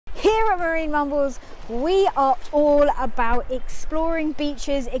at Marine Mumbles, we are all about exploring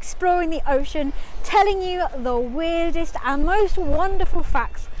beaches, exploring the ocean, telling you the weirdest and most wonderful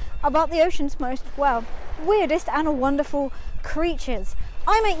facts about the ocean's most, well, weirdest and wonderful creatures.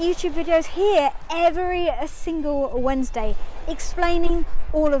 I make YouTube videos here every single Wednesday explaining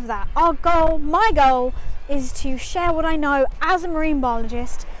all of that. My goal is to share what I know as a marine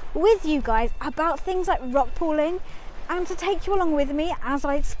biologist with you guys about things like rock pooling and to take you along with me as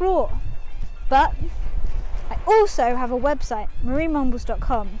I explore. But I also have a website,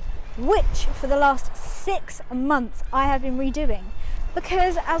 marinemumbles.com, which for the last 6 months I have been redoing,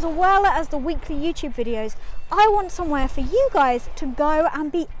 because as well as the weekly YouTube videos, I want somewhere for you guys to go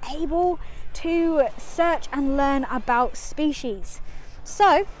and be able to search and learn about species.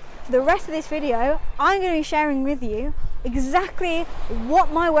 So for the rest of this video, I'm going to be sharing with you exactly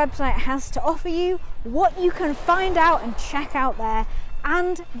what my website has to offer you, what you can find out and check out there,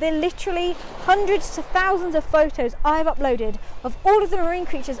 and the literally hundreds to thousands of photos I've uploaded of all of the marine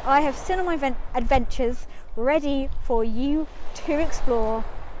creatures I have seen on my adventures, ready for you to explore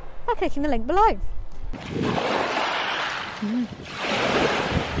by clicking the link below.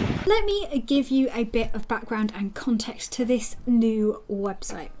 Let me give you a bit of background and context to this new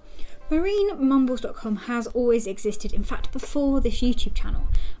website. MarineMumbles.com has always existed, in fact before this YouTube channel.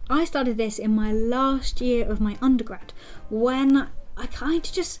 I started this in my last year of my undergrad when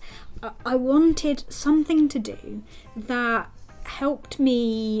I wanted something to do that helped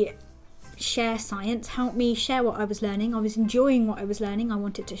me share science, helped me share what I was learning. I was enjoying what I was learning, I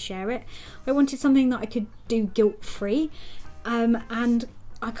wanted to share it. I wanted something that I could do guilt-free, and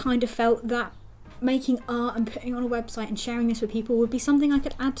I kind of felt that making art and putting on a website and sharing this with people would be something I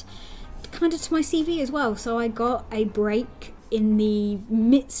could add kind of to my CV as well. So I got a break in the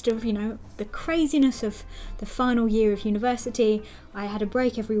midst of, you know, the craziness of the final year of university. I had a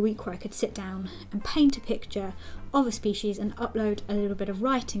break every week where I could sit down and paint a picture of a species and upload a little bit of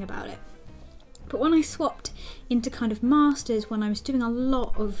writing about it. But when I swapped into kind of masters, when I was doing a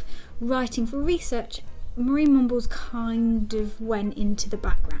lot of writing for research, Marine Mumbles kind of went into the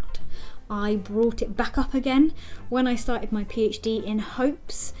background. I brought it back up again when I started my PhD in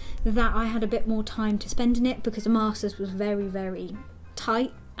hopes that I had a bit more time to spend in it, because a master's was very, very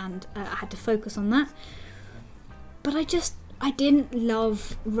tight and I had to focus on that. But I didn't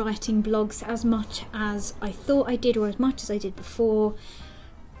love writing blogs as much as I thought I did, or as much as I did before,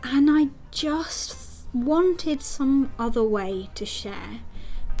 and I just wanted some other way to share.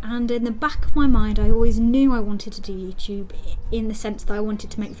 And in the back of my mind, I always knew I wanted to do YouTube, in the sense that I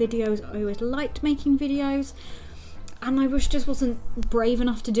wanted to make videos. I always liked making videos, and I just wasn't brave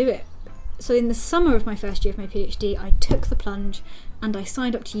enough to do it. So in the summer of my first year of my PhD, I took the plunge and I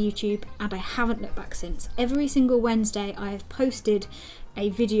signed up to YouTube, and I haven't looked back since. Every single Wednesday I have posted a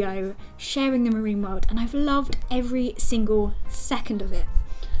video sharing the marine world, and I've loved every single second of it.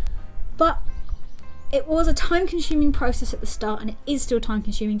 But it was a time-consuming process at the start, and it is still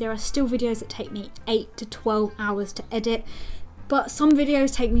time-consuming. There are still videos that take me 8 to 12 hours to edit, but some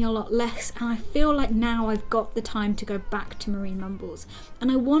videos take me a lot less, and I feel like now I've got the time to go back to Marine Mumbles. And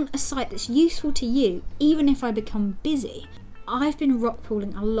I want a site that's useful to you, even if I become busy. I've been rock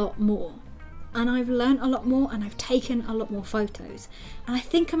pooling a lot more, and I've learnt a lot more, and I've taken a lot more photos. And I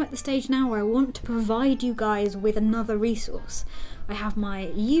think I'm at the stage now where I want to provide you guys with another resource. I have my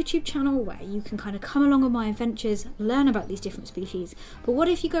YouTube channel where you can kind of come along on my adventures, learn about these different species. But what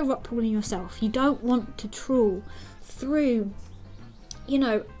if you go rock pooling yourself? You don't want to trawl through, you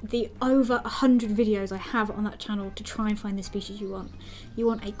know, the over 100 videos I have on that channel to try and find the species you want. You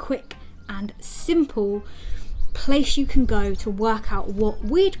want a quick and simple place you can go to work out what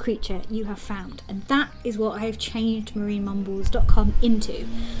weird creature you have found, and that is what I have changed MarineMumbles.com into.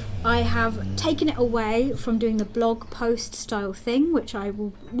 I have taken it away from doing the blog post style thing, which I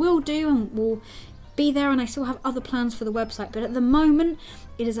will do and will be there, and I still have other plans for the website, but at the moment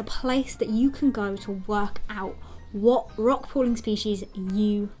it is a place that you can go to work out what rock pooling species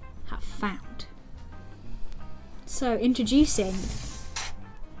you have found. So introducing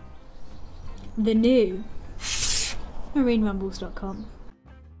the new MarineMumbles.com.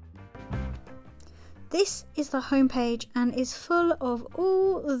 This is the homepage and is full of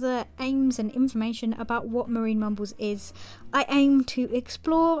all the aims and information about what Marine Mumbles is. I aim to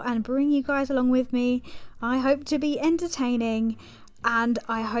explore and bring you guys along with me. I hope to be entertaining, and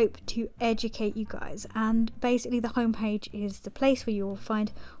I hope to educate you guys. And basically the homepage is the place where you will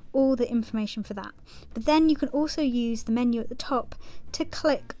find all the information for that. But then you can also use the menu at the top to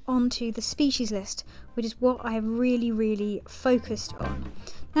click onto the species list, which is what I have really focused on.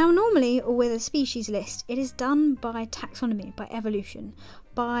 Now normally with a species list, it is done by taxonomy, by evolution,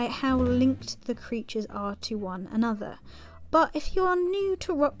 by how linked the creatures are to one another. But if you are new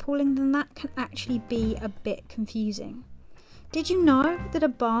to rock pooling, then that can actually be a bit confusing. Did you know that a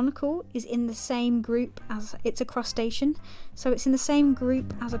barnacle is in the same group as, it's a crustacean, so it's in the same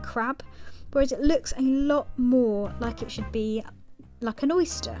group as a crab, whereas it looks a lot more like it should be like an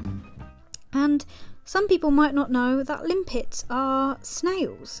oyster. And some people might not know that limpets are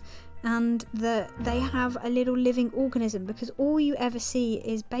snails and that they have a little living organism, because all you ever see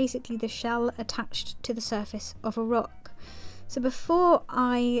is basically the shell attached to the surface of a rock. So before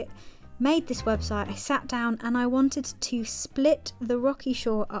I made this website, I sat down and I wanted to split the rocky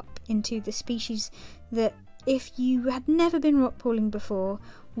shore up into the species that, if you had never been rock pooling before,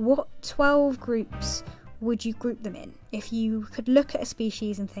 what 12 groups would you group them in? If you could look at a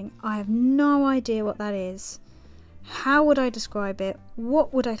species and think, I have no idea what that is, how would I describe it?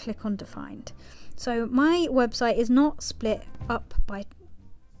 What would I click on to find? So my website is not split up by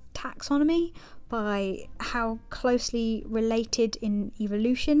taxonomy, by how closely related in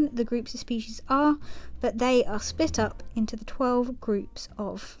evolution the groups of species are, but they are split up into the 12 groups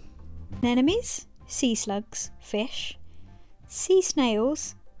of anemones, sea slugs, fish, sea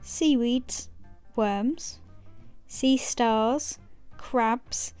snails, seaweeds, worms, sea stars,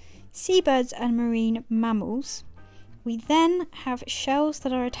 crabs, seabirds and marine mammals. We then have shells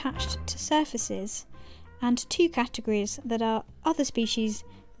that are attached to surfaces, and 2 categories that are other species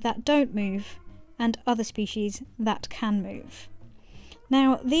that don't move and other species that can move.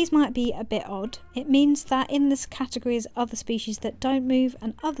 Now, these might be a bit odd. It means that in this category is other species that don't move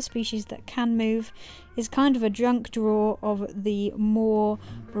and other species that can move is kind of a junk drawer of the more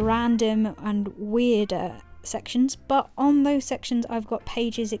random and weirder sections, but on those sections I've got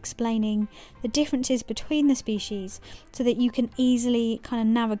pages explaining the differences between the species so that you can easily kind of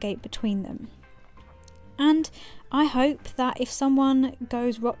navigate between them. And I hope that if someone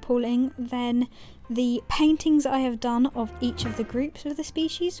goes rock pooling, then the paintings I have done of each of the groups of the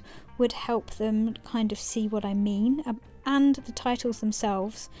species would help them kind of see what I mean, and the titles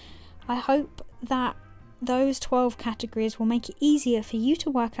themselves. I hope that those 12 categories will make it easier for you to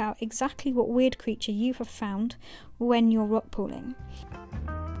work out exactly what weird creature you have found when you're rock pooling.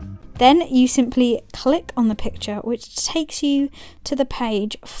 Then you simply click on the picture, which takes you to the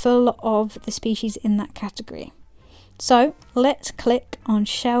page full of the species in that category. So let's click on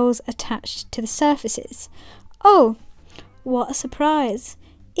shells attached to the surfaces. Oh, what a surprise!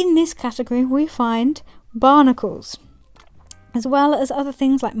 In this category we find barnacles, as well as other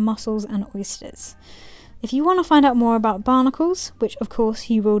things like mussels and oysters. If you want to find out more about barnacles, which of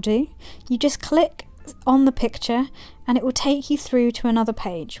course you will do, you just click on the picture and it will take you through to another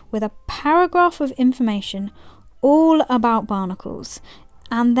page with a paragraph of information all about barnacles,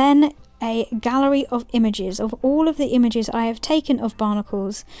 and then a gallery of images of all of the images I have taken of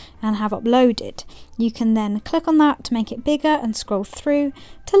barnacles and have uploaded. You can then click on that to make it bigger and scroll through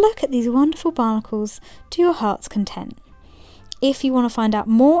to look at these wonderful barnacles to your heart's content. If you want to find out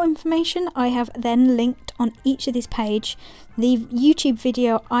more information, I have then linked on each of these pages the YouTube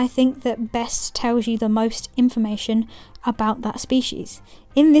video I think that best tells you the most information about that species.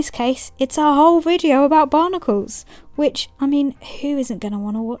 In this case, it's a whole video about barnacles, which, I mean, who isn't going to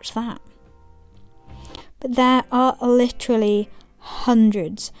want to watch that? But there are literally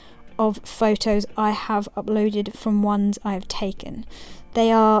hundreds of photos I have uploaded from ones I have taken.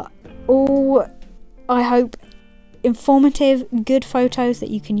 They are all, I hope, informative, good photos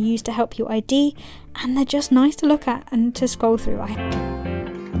that you can use to help your ID, and they're just nice to look at and to scroll through.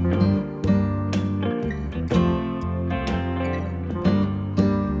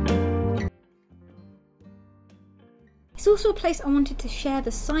 It's also a place I wanted to share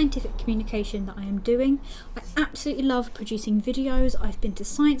the scientific communication that I am doing. I absolutely love producing videos. I've been to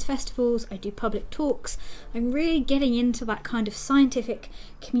science festivals, I do public talks. I'm really getting into that kind of scientific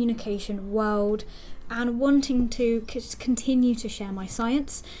communication world and wanting to continue to share my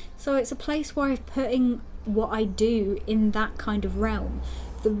science. So it's a place where I'm putting what I do in that kind of realm.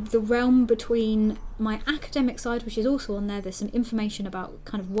 The realm between my academic side, which is also on there. There's some information about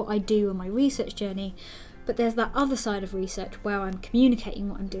kind of what I do on my research journey. But there's that other side of research where I'm communicating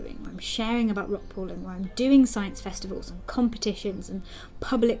what I'm doing, where I'm sharing about rock pooling, where I'm doing science festivals and competitions and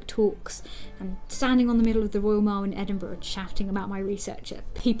public talks and standing on the middle of the Royal Mile in Edinburgh and shouting about my research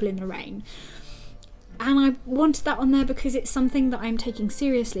at people in the rain. And I wanted that on there because it's something that I'm taking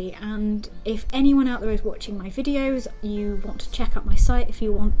seriously, and if anyone out there is watching my videos, you want to check out my site, if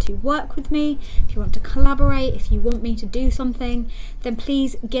you want to work with me, if you want to collaborate, if you want me to do something, then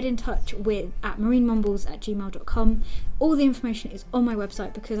please get in touch with at marinemumbles@gmail.com. All the information is on my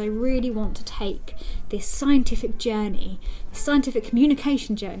website because I really want to take this scientific journey, the scientific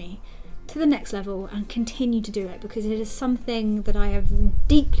communication journey, to the next level and continue to do it, because it is something that I have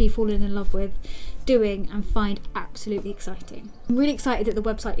deeply fallen in love with doing and find absolutely exciting. I'm really excited that the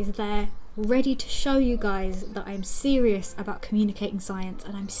website is there, ready to show you guys that I'm serious about communicating science,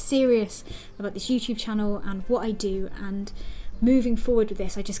 and I'm serious about this YouTube channel and what I do, and moving forward with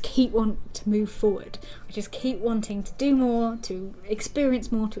this, I just keep wanting to move forward. I just keep wanting to do more, to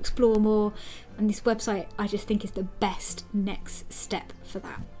experience more, to explore more, and this website I just think is the best next step for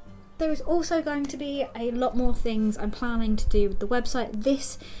that. There is also going to be a lot more things I'm planning to do with the website.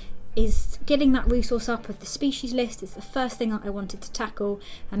 This is getting that resource up of the species list. It's the first thing that I wanted to tackle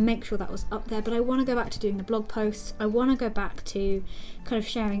and make sure that was up there, but I want to go back to doing the blog posts. I want to go back to kind of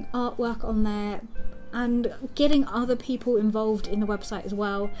sharing artwork on there and getting other people involved in the website as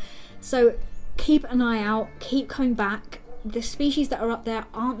well. So keep an eye out, keep coming back. The species that are up there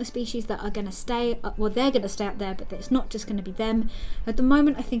aren't the species that are going to stay up, well, they're going to stay up there, but it's not just going to be them. At the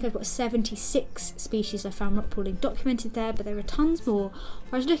moment I think I've got 76 species I found rockpooling documented there, but there are tons more.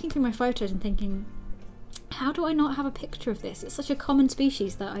 I was looking through my photos and thinking, how do I not have a picture of this? It's such a common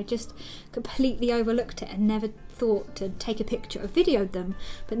species that I just completely overlooked it and never thought to take a picture. I videoed them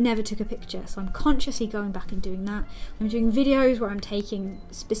but never took a picture, so I'm consciously going back and doing that. I'm doing videos where I'm taking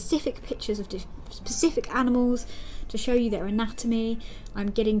specific pictures of specific animals to show you their anatomy. I'm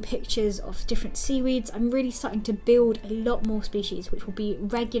getting pictures of different seaweeds. I'm really starting to build a lot more species which will be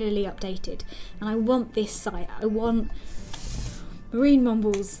regularly updated, and I want this site, I want Marine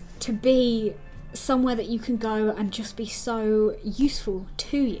Mumbles to be somewhere that you can go and just be so useful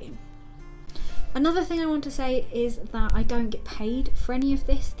to you. Another thing I want to say is that I don't get paid for any of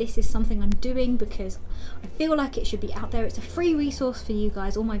this. This is something I'm doing because I feel like it should be out there. It's a free resource for you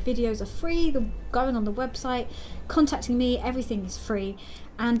guys. All my videos are free. Going on the website, contacting me, everything is free.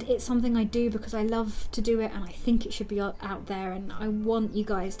 And it's something I do because I love to do it, and I think it should be out there, and I want you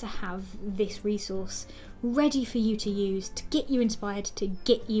guys to have this resource ready for you to use, to get you inspired, to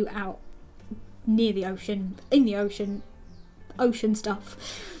get you out near the ocean, in the ocean stuff.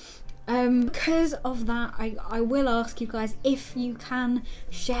 Because of that, I will ask you guys if you can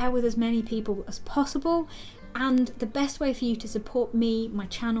share with as many people as possible, and the best way for you to support me, my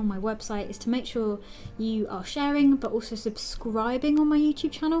channel, my website, is to make sure you are sharing but also subscribing on my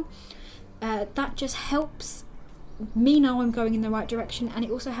YouTube channel. That just helps me know I'm going in the right direction, and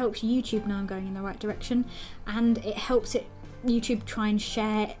it also helps YouTube know I'm going in the right direction, and it helps YouTube try and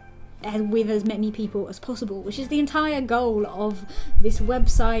share with as many people as possible, which is the entire goal of this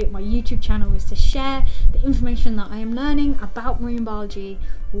website, my YouTube channel, is to share the information that I am learning about marine biology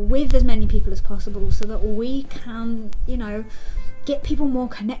with as many people as possible, so that we can, you know, get people more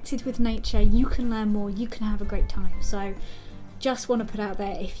connected with nature. You can learn more, you can have a great time. So just want to put out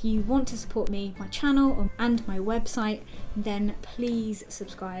there, if you want to support me, my channel and my website, then please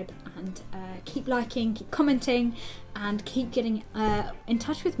subscribe and keep liking, keep commenting, and keep getting in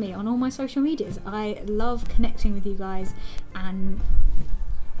touch with me on all my social medias. I love connecting with you guys and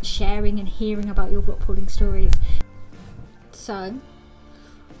sharing and hearing about your rockpooling stories. So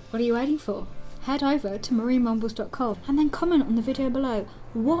what are you waiting for? Head over to marinemumbles.com and then comment on the video below.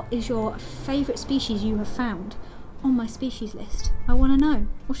 What is your favourite species you have found on my species list? I want to know.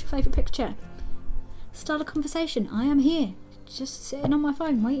 What's your favourite picture? Start a conversation. I am here, just sitting on my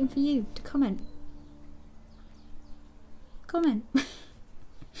phone waiting for you to comment.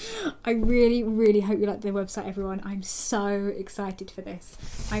 I really hope you like the website, everyone. I'm so excited for this.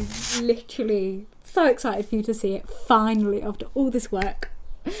 I'm literally so excited for you to see it finally after all this work.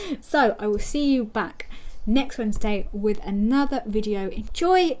 So I will see you back next Wednesday with another video.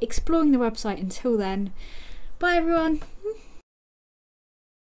 Enjoy exploring the website until then. Bye everyone.